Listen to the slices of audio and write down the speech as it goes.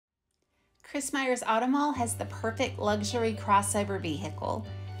Chris Myers Automall has the perfect luxury crossover vehicle.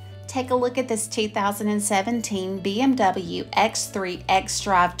 Take a look at this 2017 BMW X3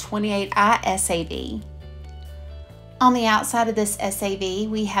 xDrive28i SAV. On the outside of this SAV,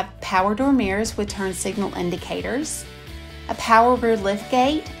 we have power door mirrors with turn signal indicators, a power rear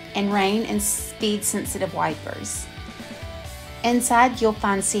liftgate, and rain and speed sensitive wipers. Inside, you'll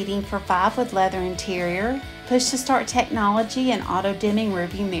find seating for 5 with leather interior, push to start technology, and auto dimming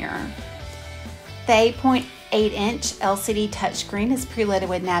rearview mirror. The 8.8-inch LCD touchscreen is preloaded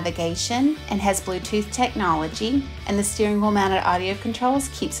with navigation and has Bluetooth technology, and the steering wheel mounted audio controls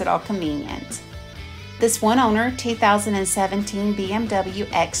keeps it all convenient. This one-owner 2017 BMW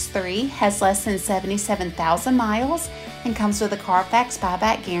X3 has less than 77,000 miles and comes with a Carfax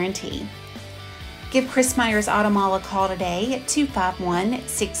buyback guarantee. Give Chris Myers Automall a call today at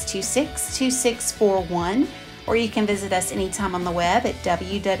 251-626-2641, or you can visit us anytime on the web at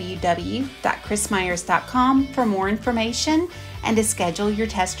www.chrismyers.com for more information and to schedule your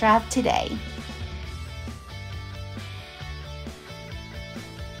test drive today.